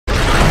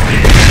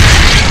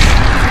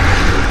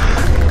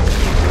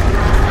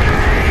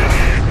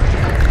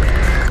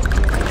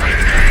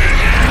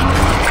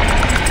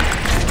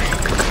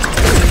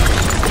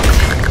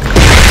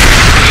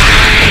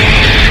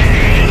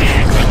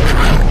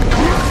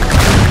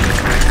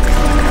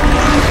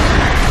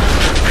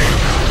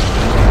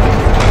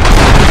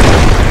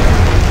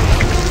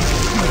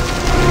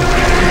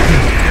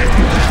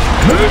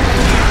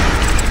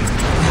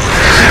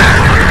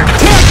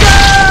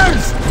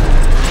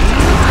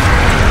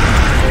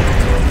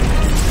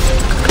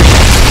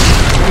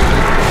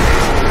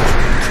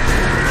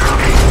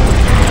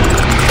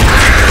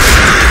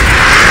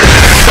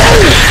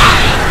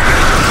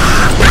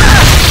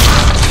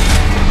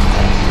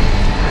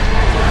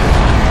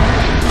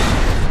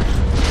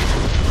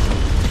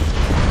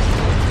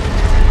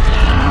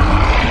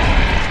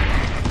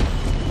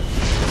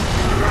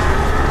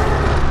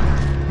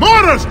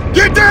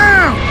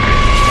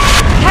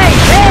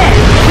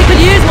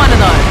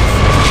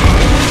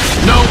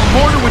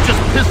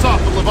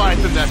blast off a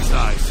Leviathan that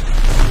size.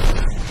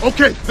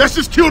 Okay, let's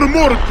just kill the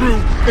mortar crew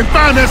and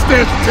find that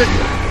stanch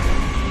ticket.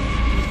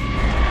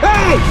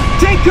 Hey!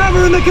 Take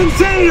cover in the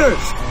containers!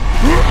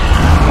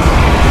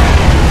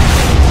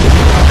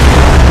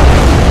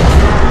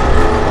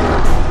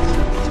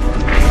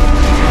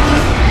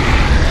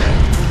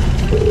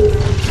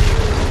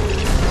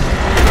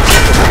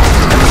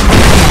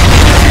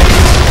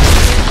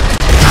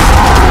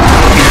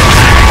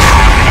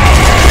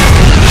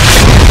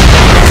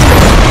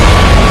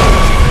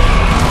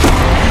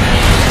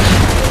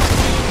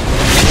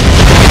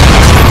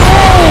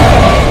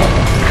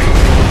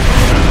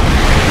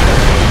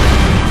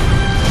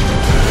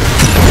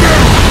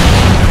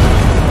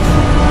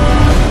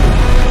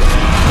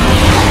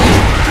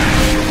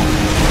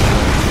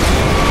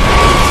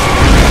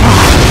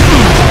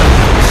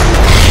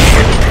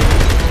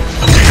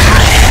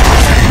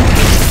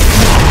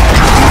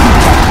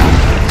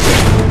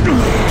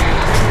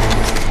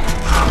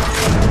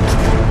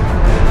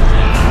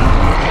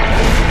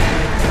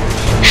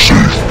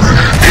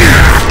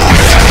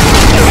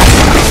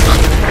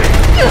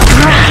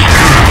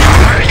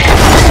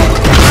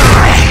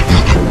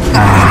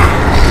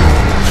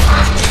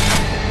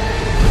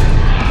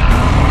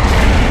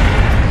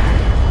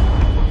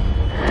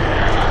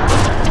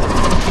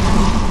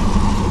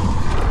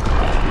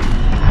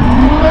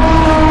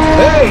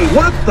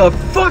 What the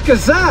fuck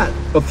is that?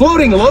 A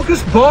floating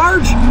Locust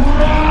barge?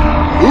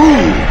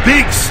 Ooh,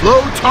 big,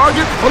 slow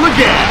target full of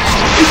gas.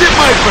 Is it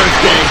my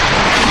birthday?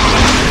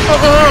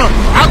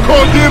 I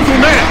call dibs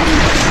on that.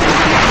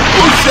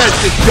 Who says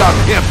this job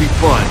can't be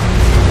fun?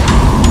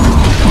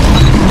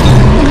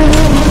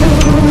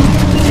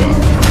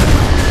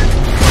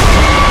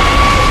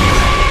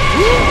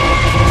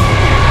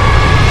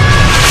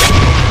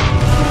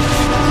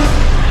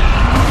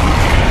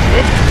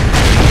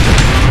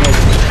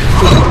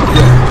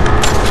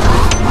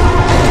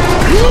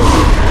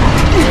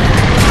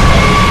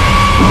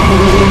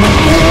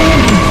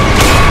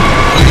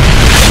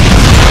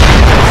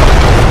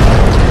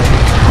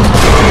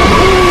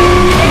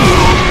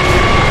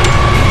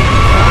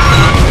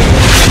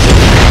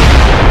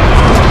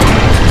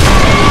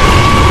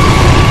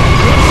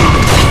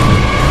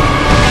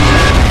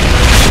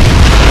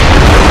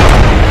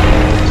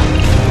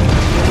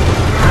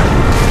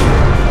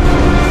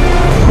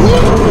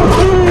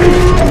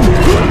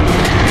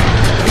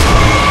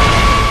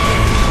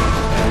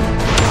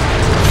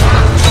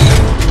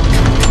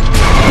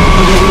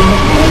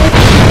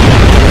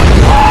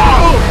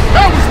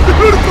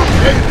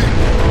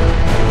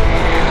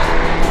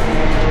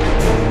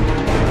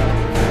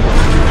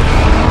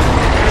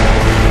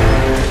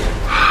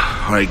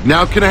 Alright,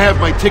 now can I have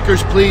my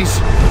tickers, please?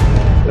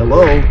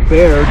 Hello,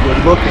 Baird,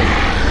 we're looking.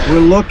 We're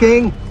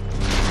looking?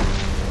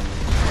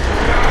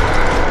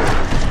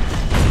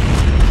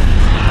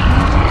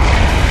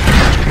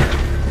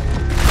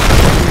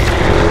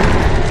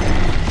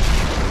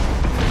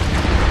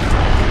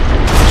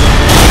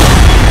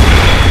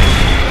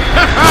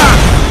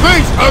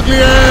 Thanks, ugly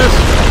ass!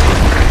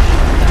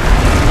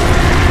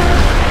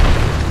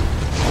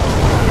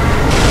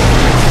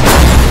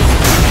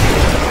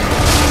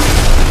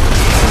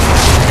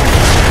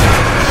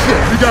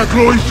 Shit, we got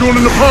Chloe's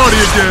joining the party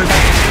again.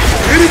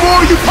 Any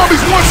more of you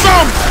puppies want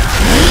some?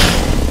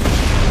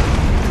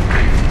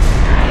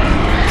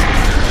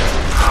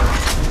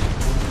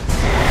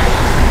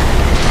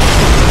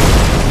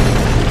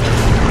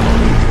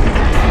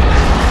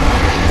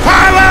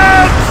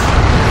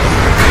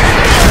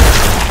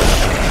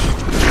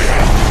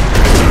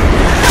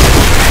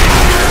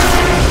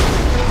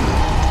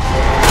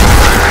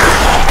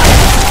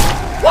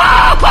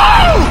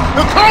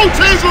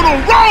 Teams on a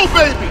roll,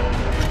 baby!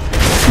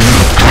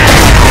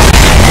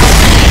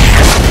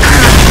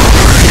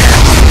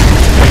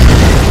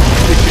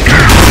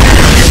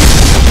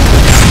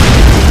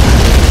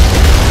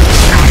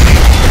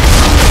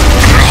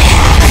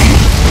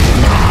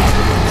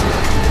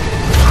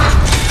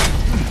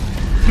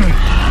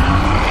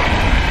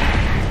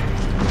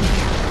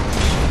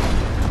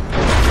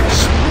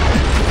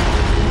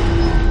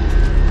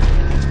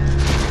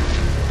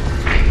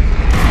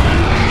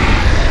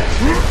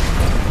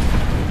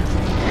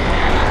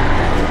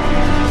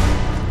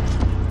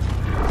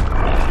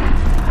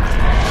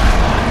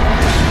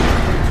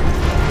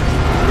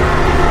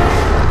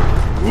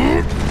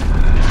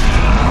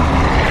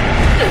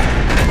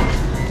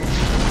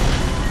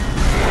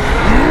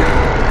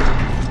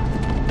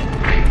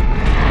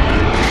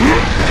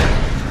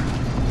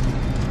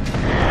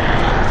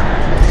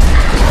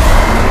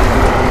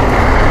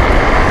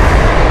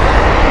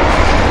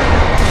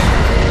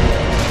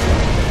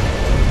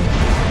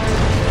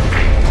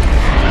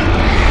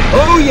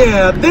 Oh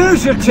yeah,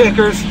 there's your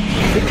tickers.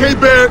 Okay,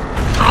 Barrett,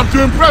 time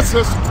to impress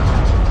us.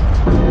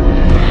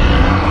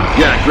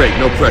 Yeah, great,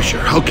 no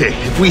pressure. Okay,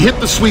 if we hit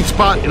the sweet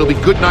spot, it'll be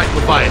good night,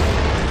 Leviathan.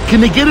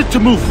 Can they get it to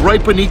move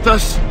right beneath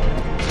us?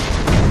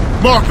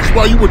 Marcus,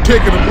 while you were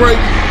taking a break,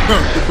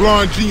 the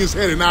blonde genius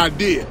had an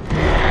idea.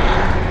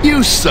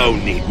 You so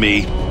need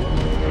me.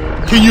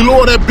 Can you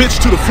lower that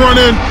bitch to the front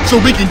end so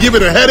we can give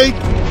it a headache?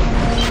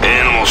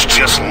 Pilots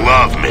just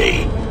love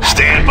me.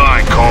 Stand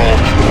by, Cole.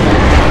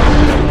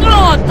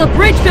 Oh, the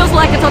bridge feels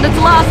like it's on its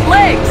last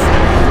legs.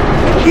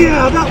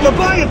 Yeah, that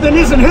Leviathan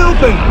isn't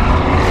helping.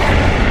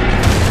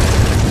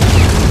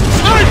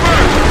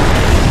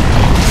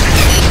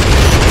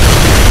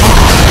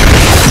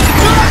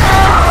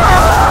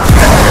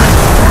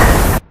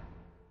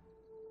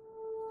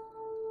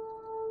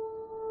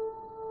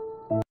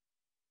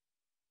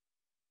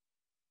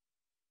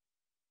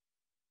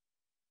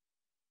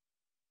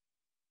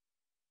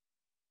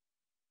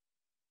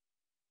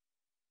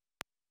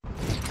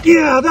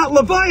 Yeah, that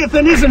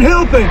Leviathan isn't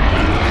helping!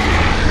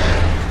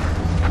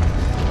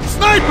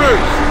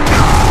 Snipers!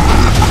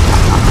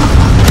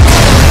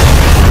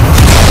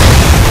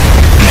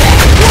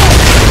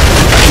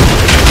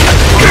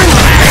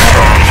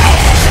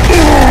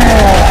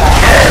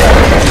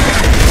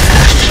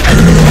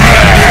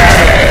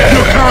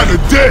 You're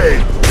kinda dead!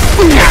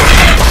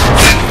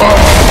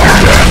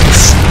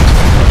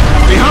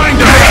 Behind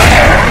us!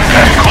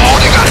 Cole,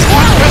 they got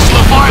one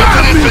pistol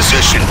Leviathan in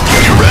position.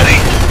 You ready?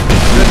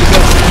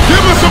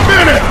 Give us a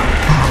minute!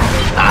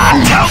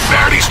 Tell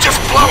Baird he's just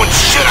blowing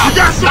shit up. You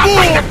got some Not more?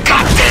 like the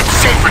goddamn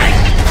symphony.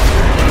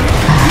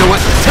 You know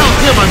what? Tell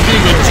him I'm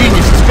being a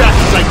genius as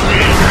fast as I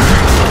can.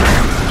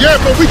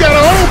 Yeah, but we got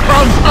our own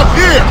problems up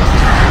here!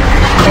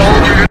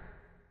 Cole, you're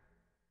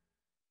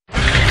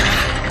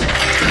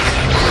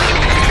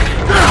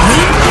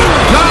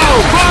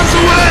No! Bombs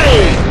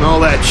away! And all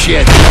that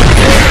shit.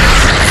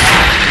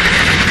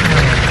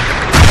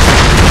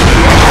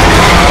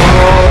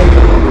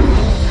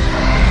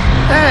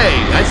 Hey,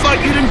 I thought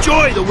you'd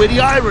enjoy the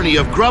witty irony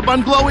of grub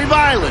on glowy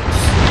violence.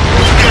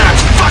 Yeah,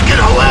 it's fucking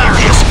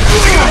hilarious!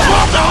 We're gonna blow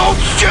up the whole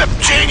ship,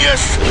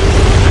 genius!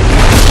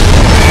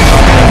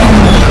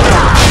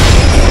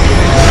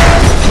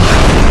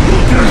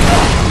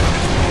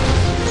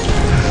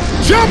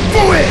 Jump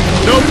for it!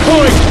 No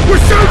point!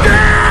 We're so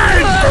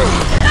dead!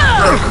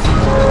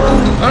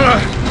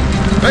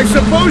 I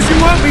suppose you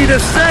want me to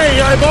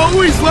say I've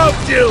always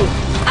loved you,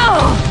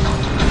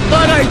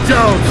 but I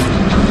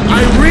don't.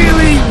 I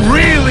really,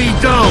 really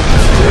don't.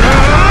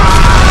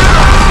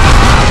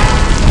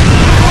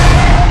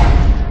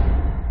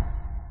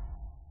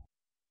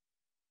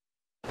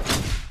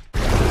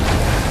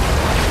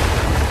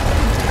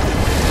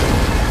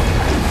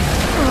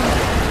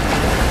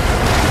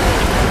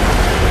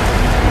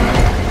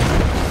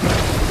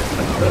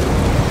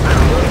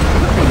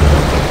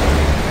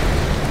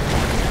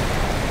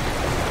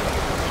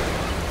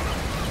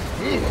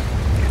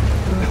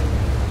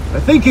 I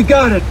think you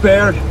got it,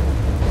 Baird.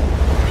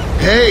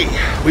 Hey,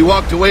 we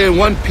walked away in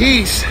one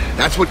piece.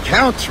 That's what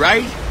counts,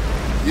 right?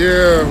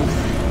 Yeah,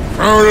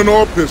 firing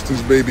all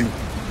pistons, baby.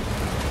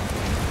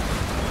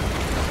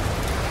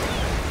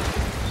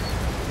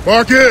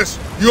 Marcus,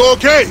 you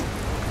okay?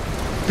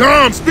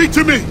 Dom, speak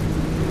to me!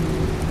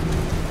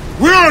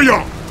 Where are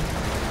y'all?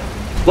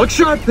 Look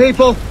sharp,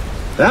 people.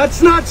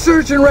 That's not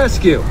search and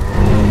rescue.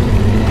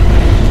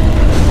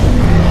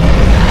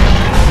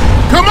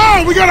 Come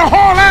on, we gotta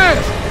haul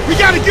ass! We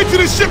gotta get to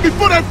the ship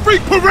before that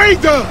freak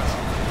parade does!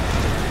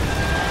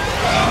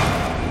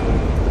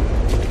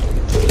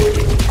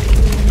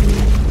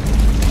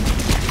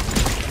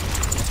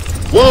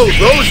 Whoa,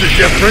 those are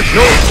different.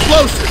 No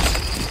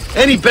explosives.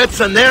 Any bets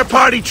on their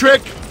party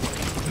trick?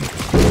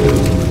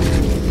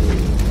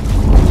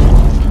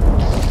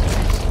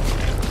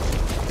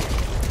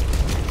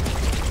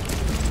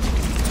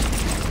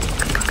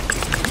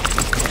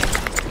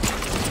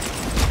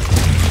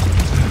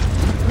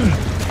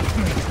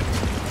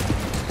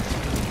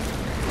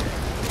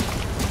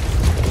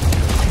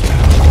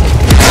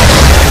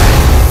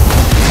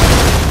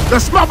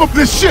 Let's mop up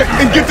this shit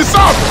and get this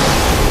off!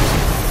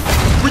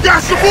 We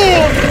got some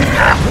more!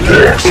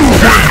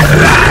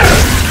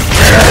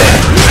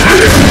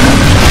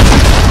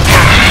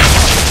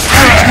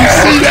 You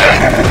see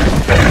that?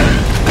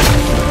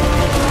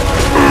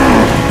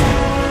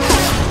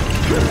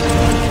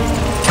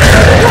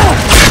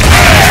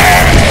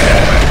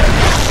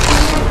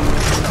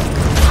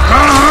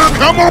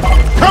 Come on!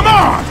 Come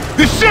on!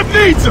 This ship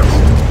needs us!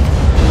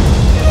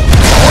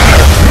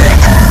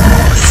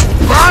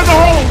 Find the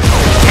hole!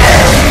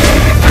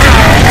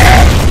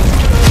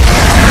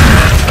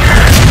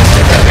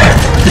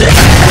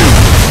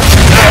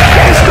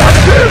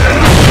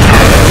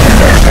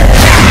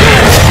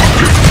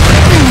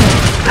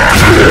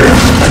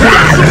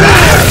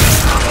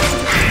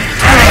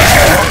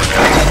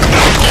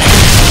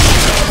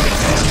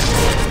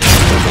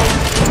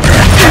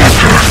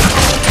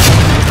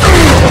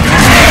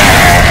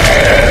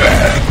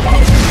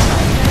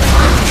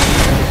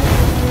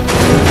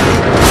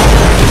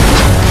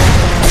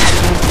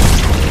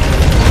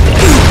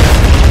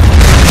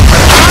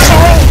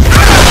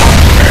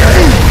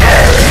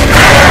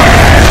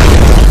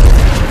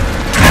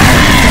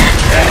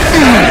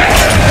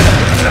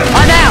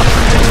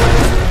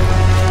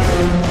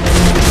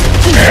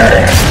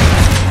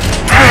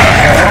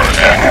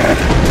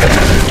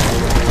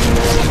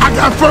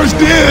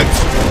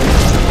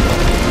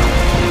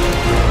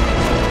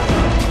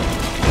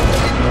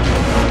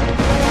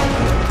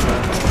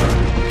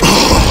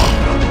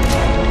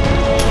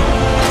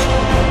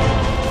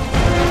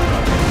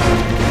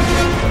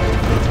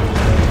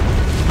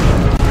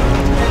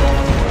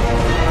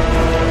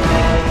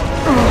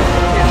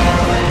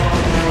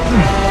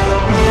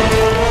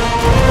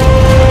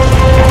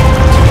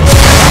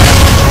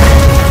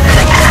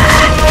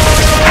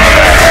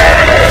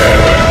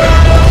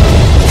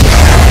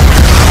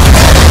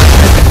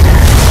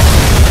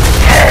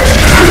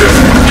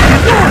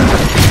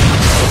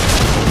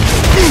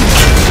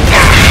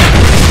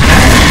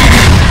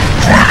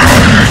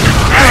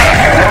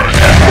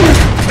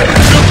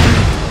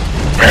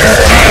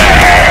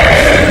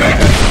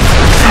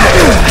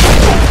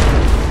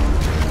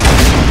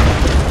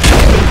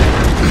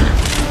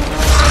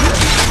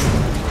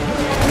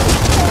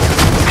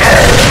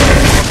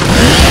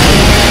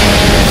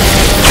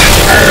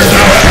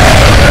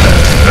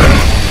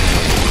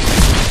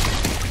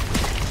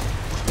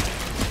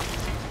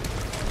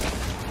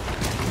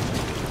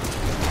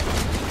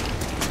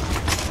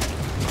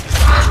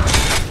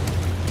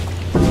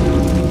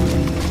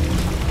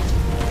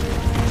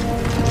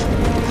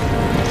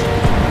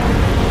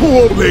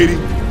 Poor old lady.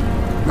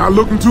 Not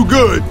looking too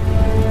good.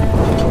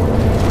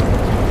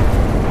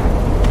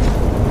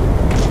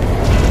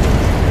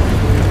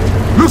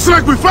 Looks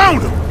like we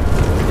found him.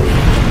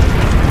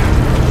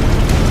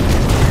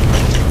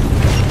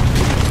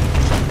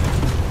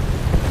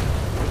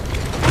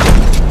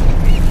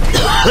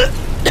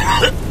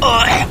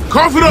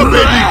 Cough it up,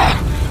 baby.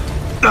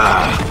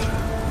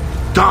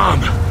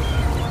 Dom.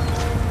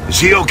 Is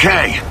he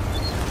okay?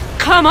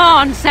 Come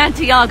on,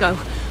 Santiago.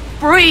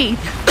 Breathe.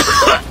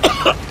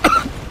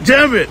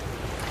 Damn it!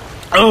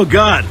 Oh,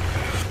 God.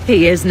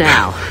 He is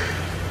now.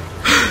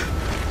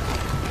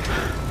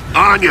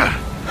 Anya.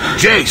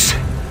 Jace.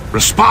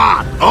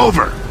 Respond.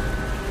 Over.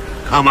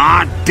 Come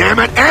on, damn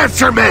it,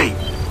 answer me!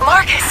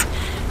 Marcus,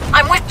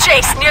 I'm with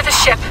Jace near the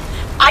ship.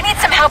 I need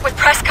some help with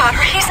Prescott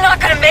or he's not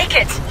gonna make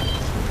it.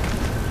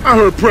 I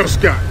heard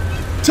Prescott.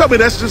 Tell me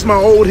that's just my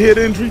old head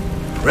injury?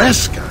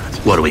 Prescott?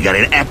 What, do we got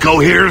an echo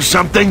here or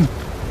something?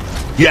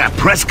 Yeah,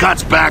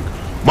 Prescott's back,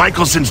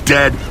 Michelson's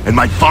dead, and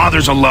my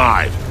father's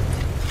alive.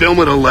 Film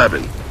at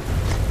 11.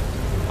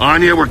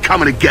 Anya, we're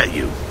coming to get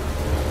you.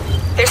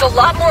 There's a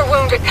lot more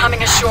wounded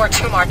coming ashore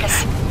too,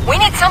 Marcus. We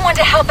need someone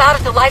to help out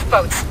at the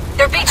lifeboats.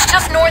 They're beached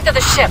just north of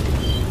the ship.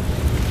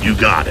 You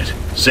got it.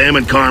 Sam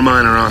and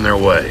Carmine are on their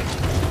way.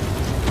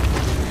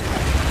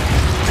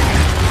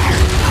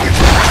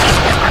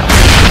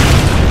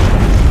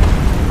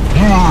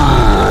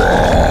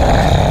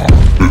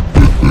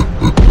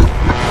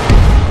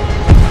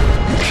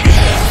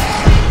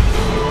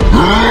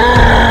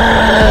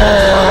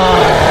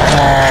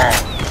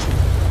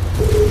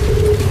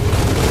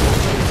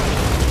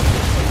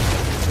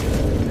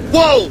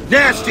 Whoa,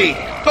 nasty!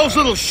 Those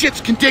little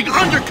shits can dig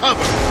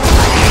undercover!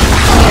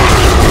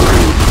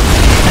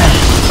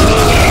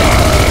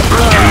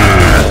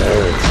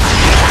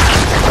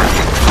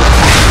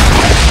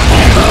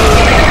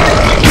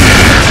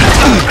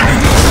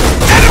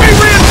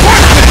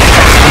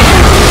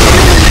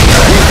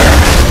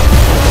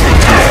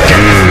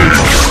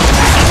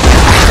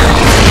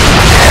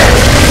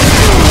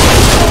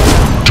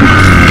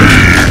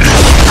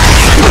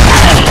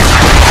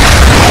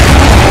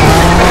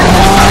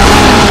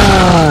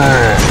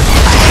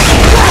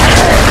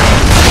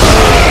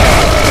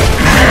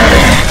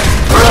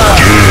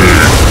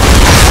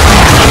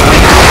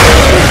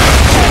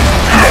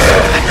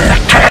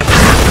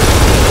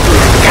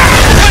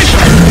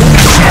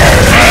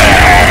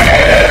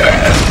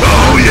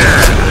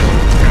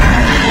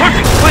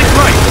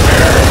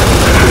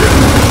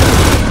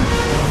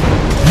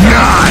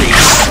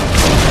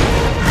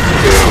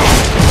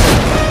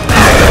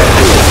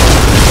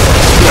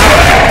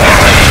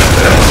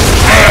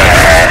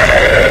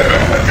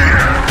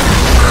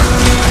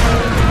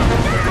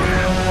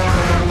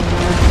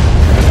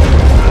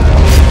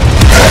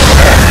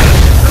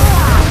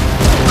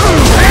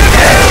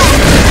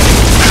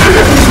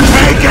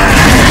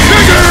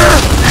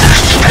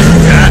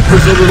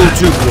 was a little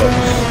too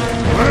close.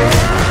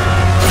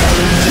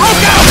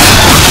 Look out!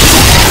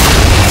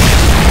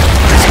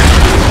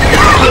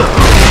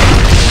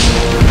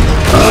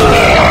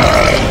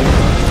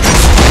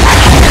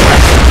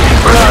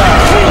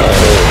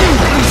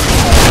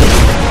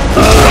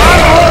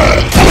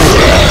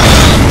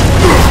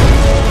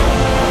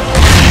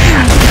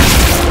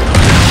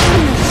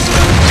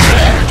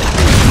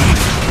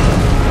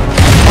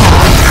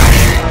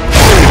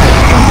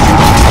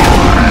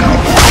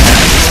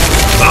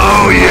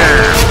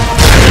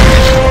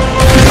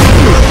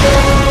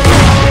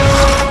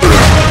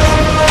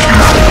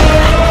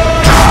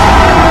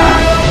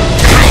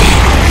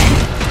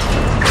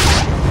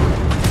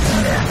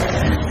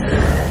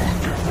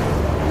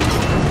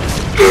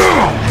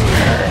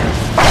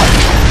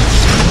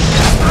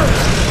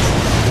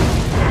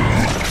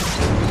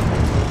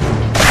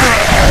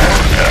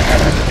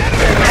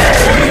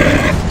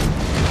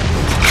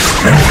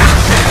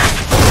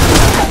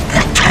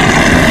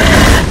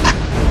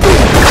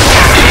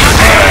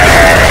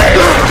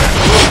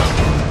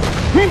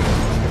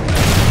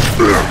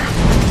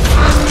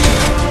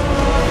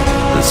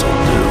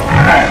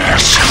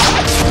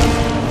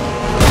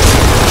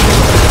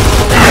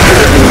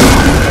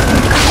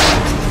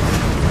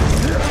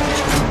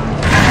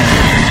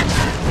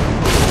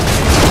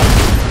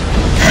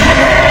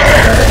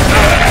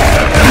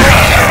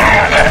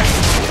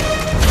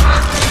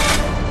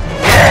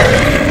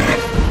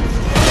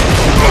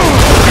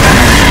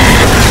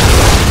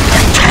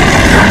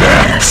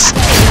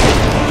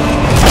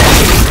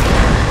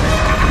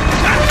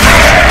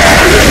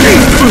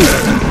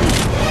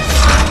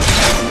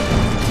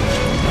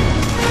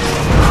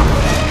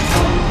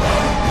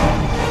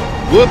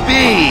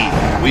 Whoopee!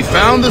 We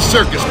found the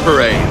circus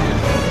parade.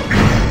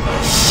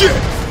 Shit!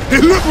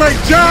 It looked like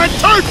giant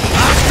turkeys!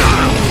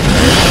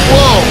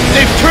 Whoa!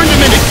 They've turned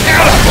them into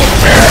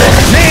catapults!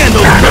 Man,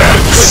 those birds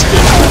are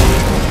twisted!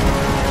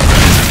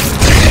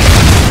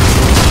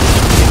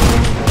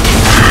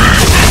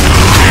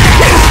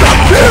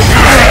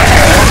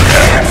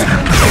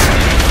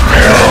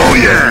 Oh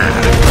yeah!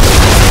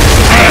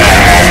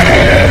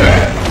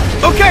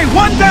 Okay,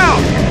 one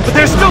down! But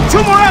there's still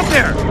two more out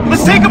there! Let's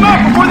Let's take them out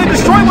before they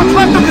destroy what's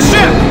left of the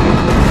ship!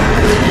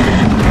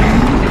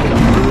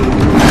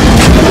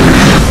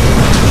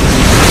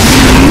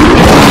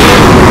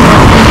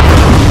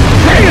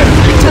 Man,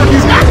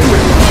 he's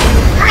accurate!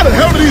 How the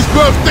hell do these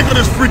gloves think of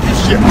this freaky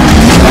shit?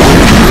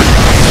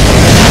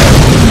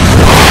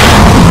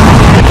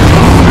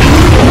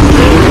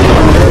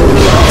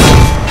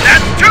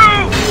 That's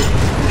two!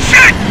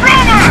 Shit,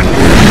 Roma!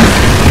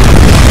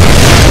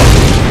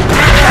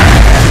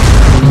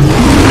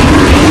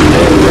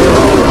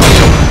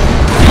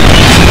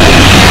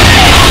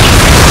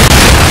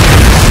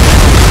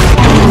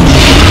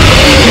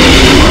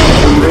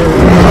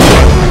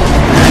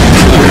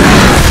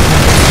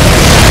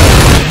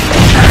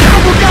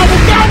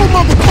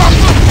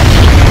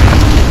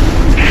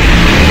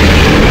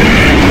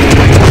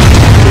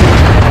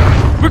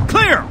 We're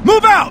clear!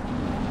 Move out!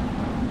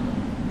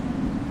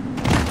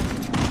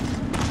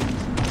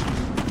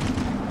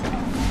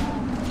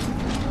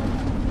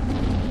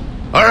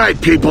 All right,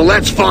 people,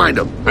 let's find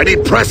him. I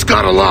need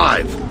Prescott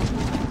alive.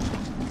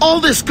 All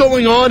this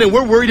going on and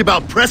we're worried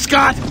about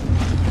Prescott?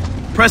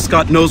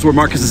 Prescott knows where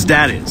Marcus's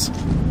dad is.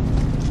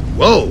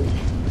 Whoa,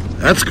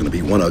 that's gonna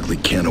be one ugly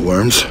can of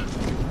worms.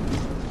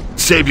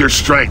 Save your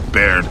strength,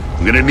 Baird.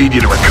 I'm gonna need you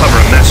to recover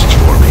a message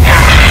for me.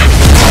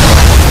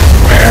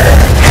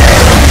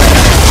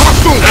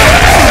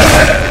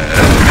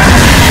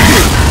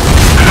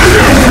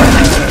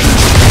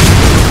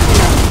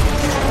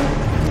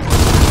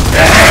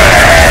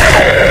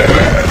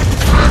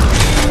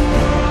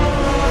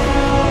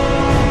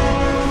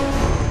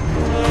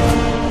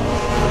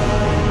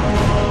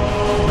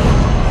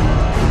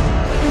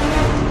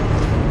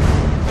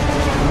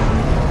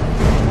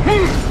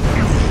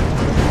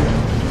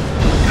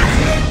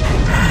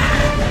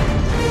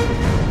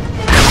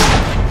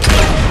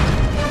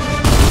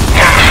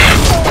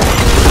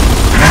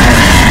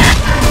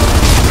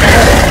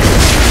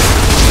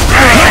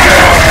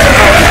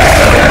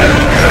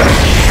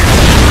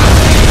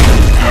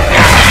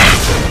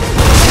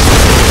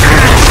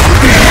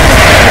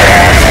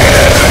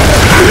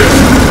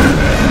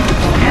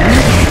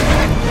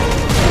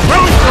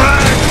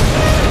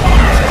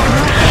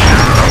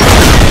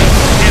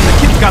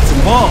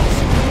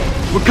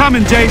 We're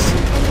coming, Jace.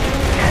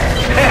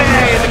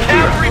 Hey, the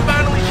cavalry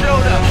finally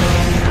showed up.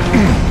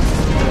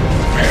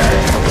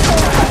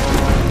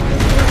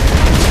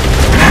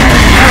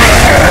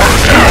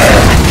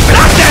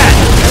 Stop that!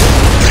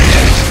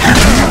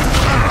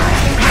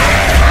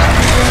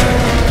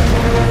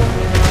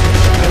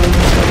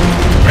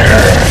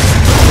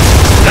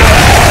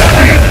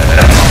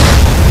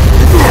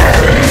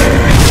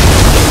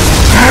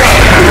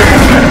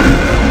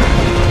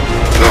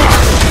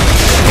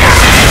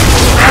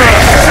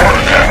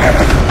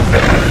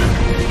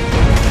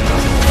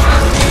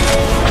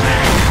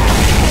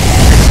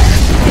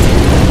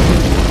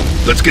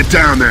 Let's get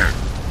down there.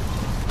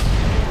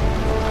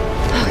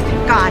 Oh,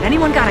 thank God.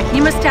 Anyone got a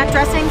hemostat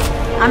dressing?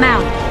 I'm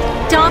out.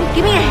 Dom,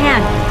 give me a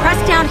hand.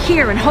 Press down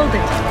here and hold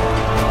it.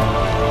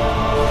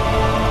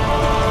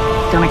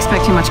 Don't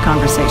expect too much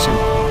conversation.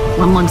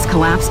 One lung's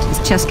collapsed, his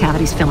chest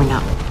cavity's filling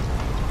up.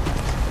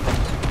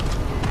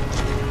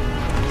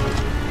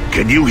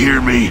 Can you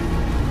hear me?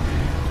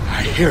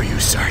 I hear you,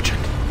 Sergeant.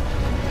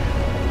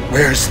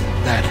 Where's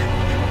that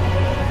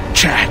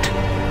chat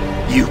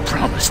you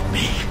promised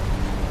me?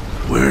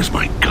 Where's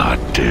my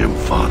goddamn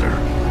father?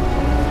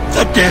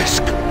 The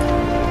disc!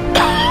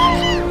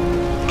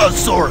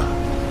 Azora!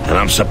 And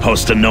I'm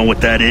supposed to know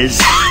what that is?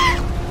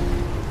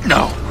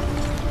 No.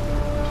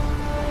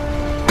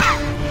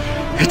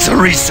 It's a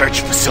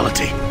research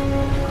facility.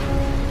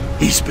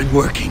 He's been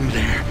working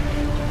there.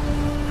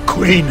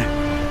 Queen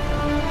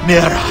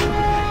Mira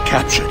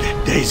captured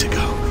it days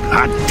ago.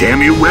 God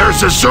damn you,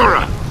 where's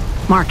Azura?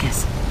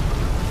 Marcus,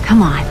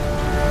 come on.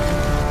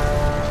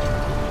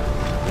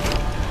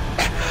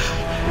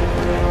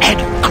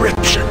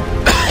 Encryption.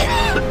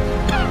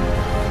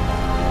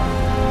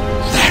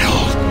 That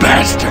old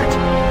bastard.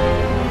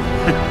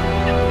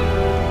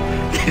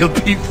 He'll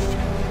be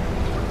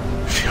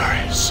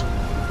furious.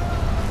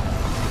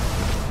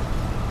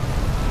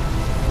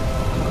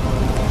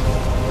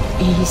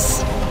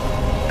 He's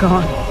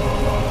gone.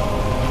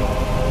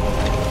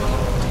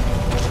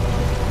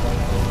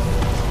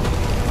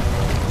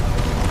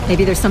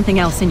 Maybe there's something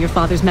else in your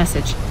father's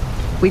message.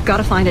 We've got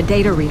to find a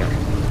data reader.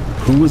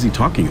 Who was he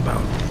talking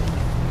about?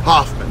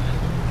 Hoffman.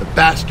 The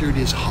bastard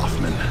is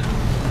Hoffman.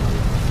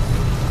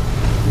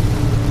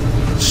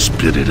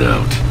 Spit it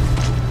out.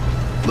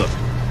 Look,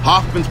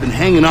 Hoffman's been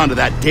hanging on to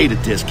that data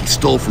disk he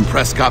stole from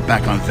Prescott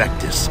back on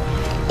Vectis.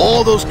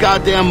 All those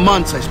goddamn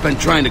months I spent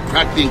trying to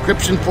crack the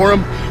encryption for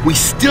him, we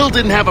still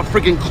didn't have a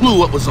friggin' clue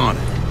what was on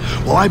it.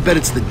 Well, I bet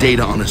it's the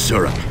data on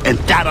Azura, and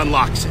that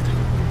unlocks it.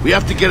 We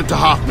have to get it to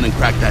Hoffman and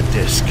crack that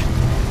disk.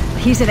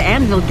 He's at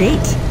Anvil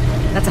Gate.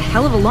 That's a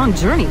hell of a long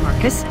journey,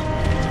 Marcus.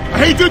 I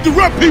hate to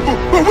interrupt people,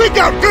 but we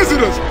got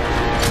visitors!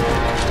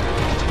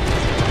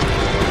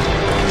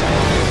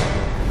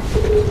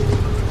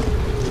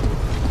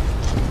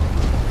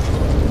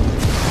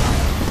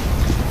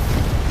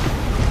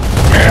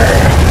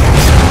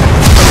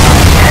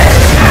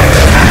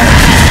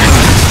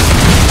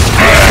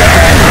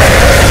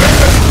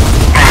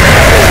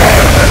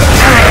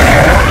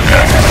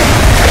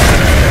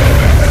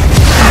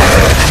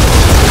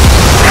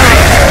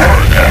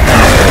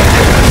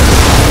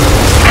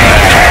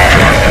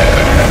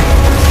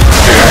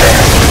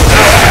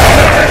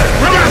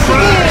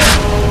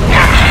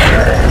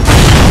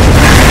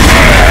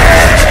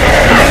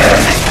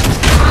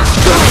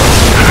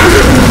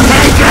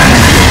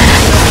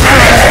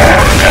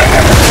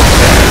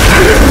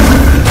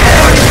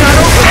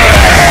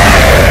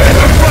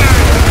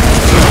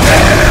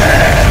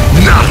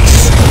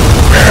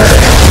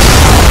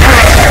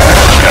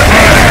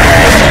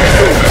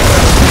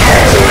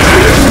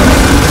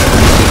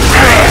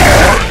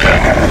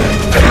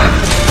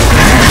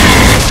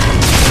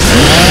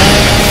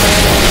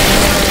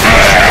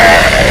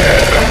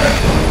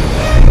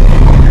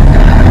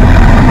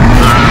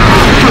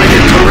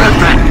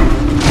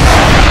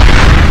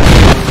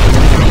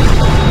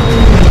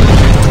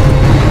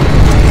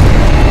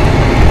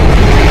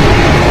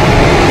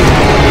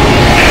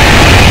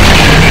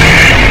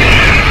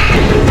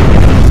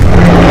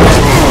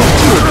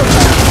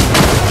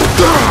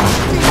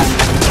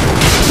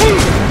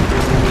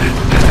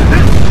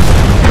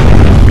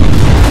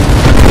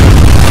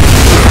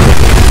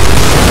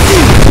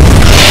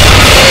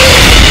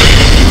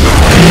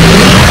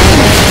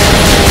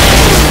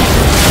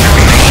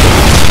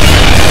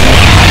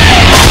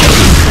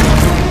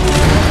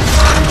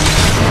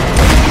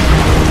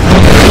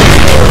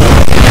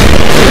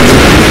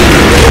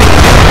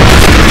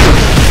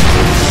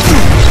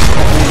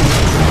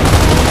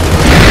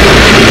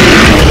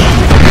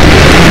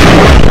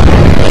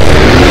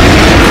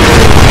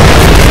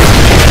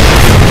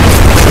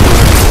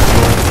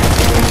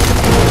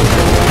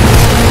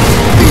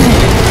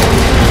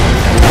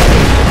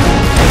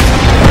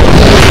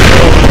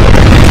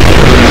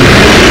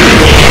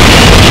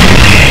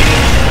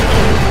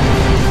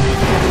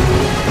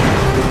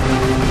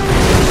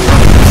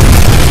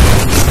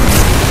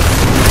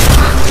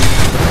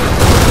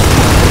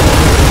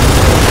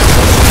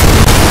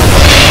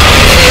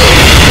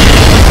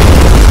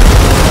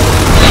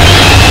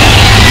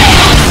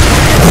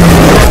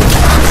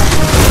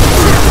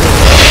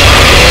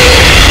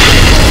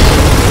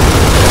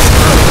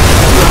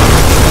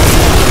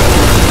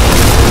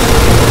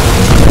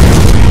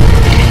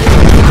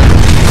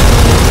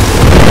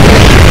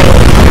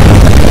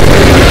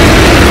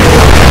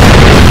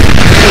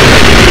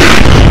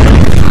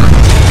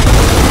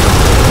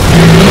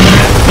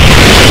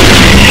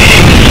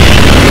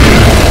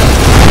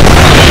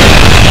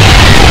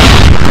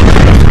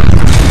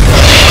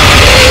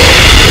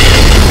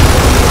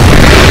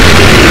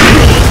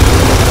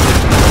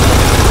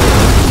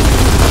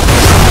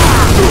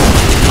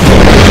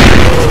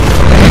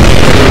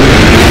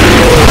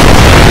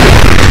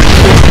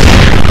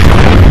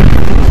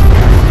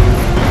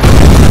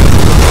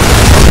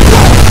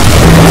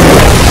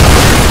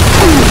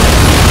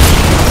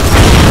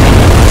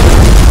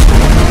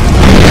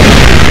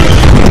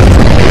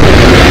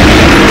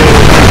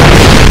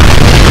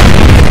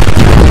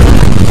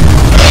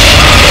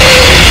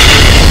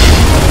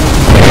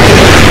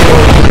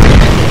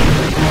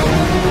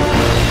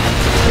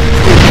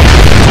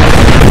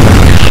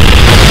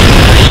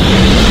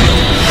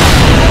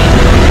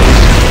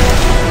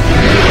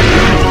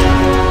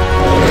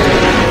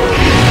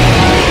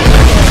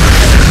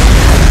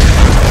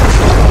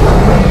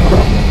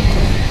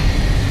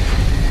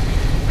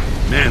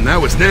 Man,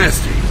 that was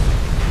nasty.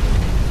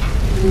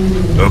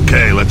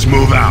 Okay, let's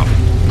move out.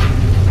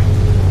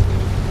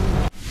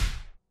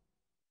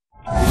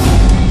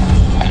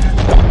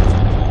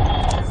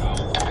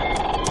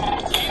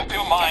 Keep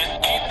your mind.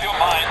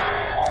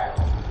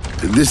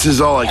 This is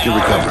all I can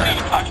recover.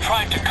 I've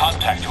tried to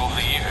contact you over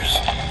the years,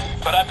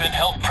 but I've been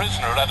held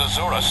prisoner at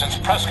Azura since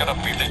Prescott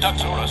abducted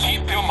Azura.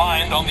 Keep your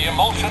mind on the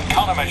emulsion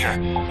countermeasure.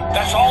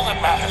 That's all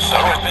that matters, sir.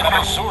 I've been at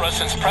Azura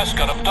since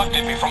Prescott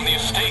abducted me from the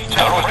estate.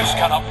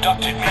 Prescott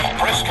abducted me.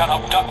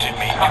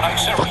 And I'm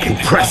Fucking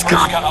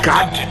Prescott!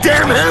 God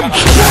damn him!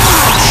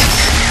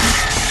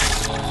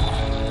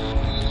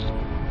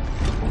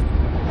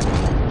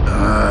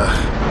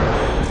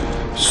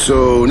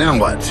 So now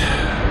what?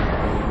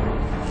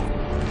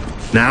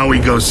 Now we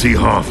go see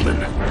Hoffman.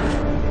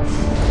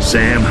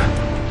 Sam,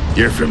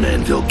 you're from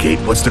Anvil Gate.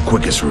 What's the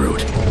quickest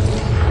route?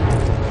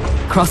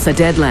 Cross the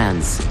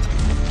Deadlands.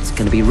 It's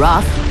gonna be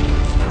rough,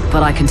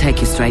 but I can take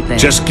you straight there.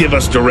 Just give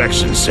us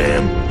directions,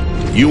 Sam.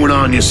 You and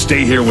Anya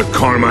stay here with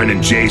Carmine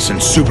and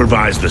Jason,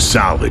 supervise the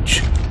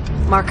salvage.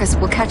 Marcus,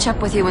 we'll catch up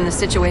with you when the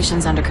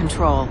situation's under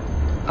control.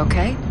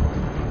 Okay?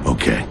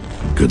 Okay,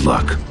 good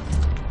luck.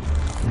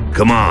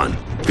 Come on,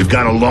 we've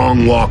got a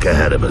long walk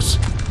ahead of us.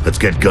 Let's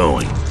get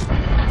going.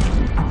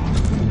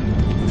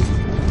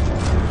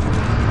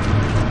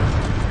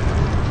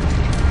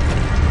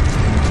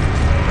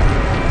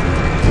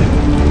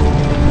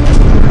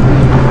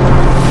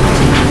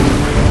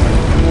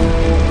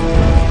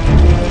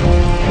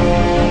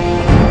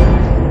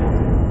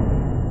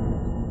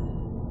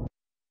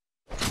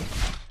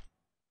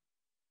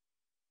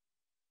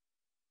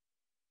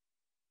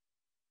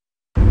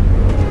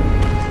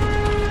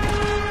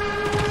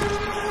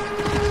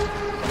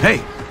 Hey,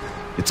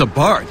 it's a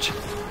barge.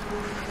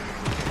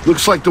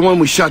 Looks like the one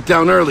we shot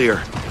down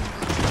earlier.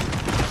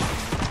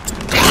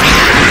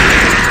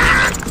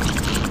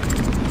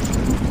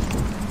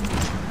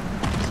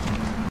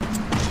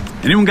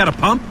 Anyone got a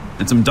pump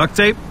and some duct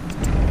tape?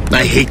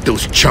 I hate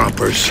those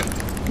chompers.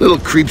 Little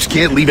creeps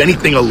can't leave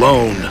anything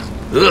alone.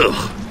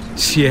 Ugh.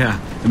 Yeah,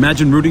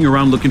 imagine rooting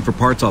around looking for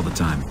parts all the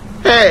time.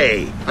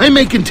 Hey, I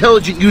make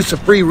intelligent use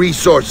of free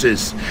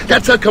resources.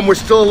 That's how come we're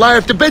still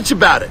alive to bitch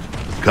about it.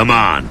 Come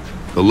on.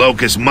 The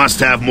Locust must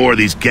have more of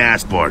these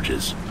gas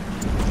barges.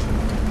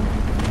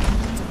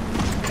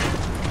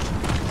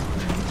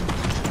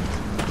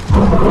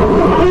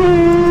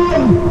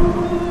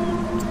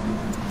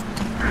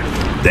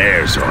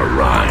 There's our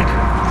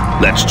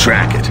ride. Let's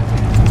track it.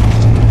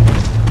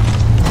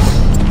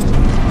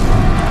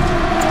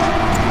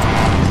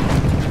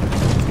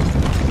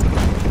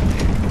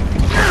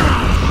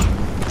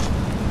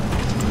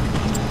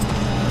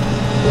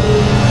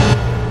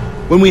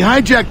 When we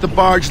hijack the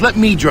barge, let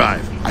me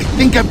drive. I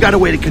think I've got a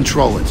way to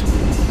control it.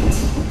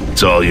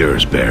 It's all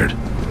yours, Baird.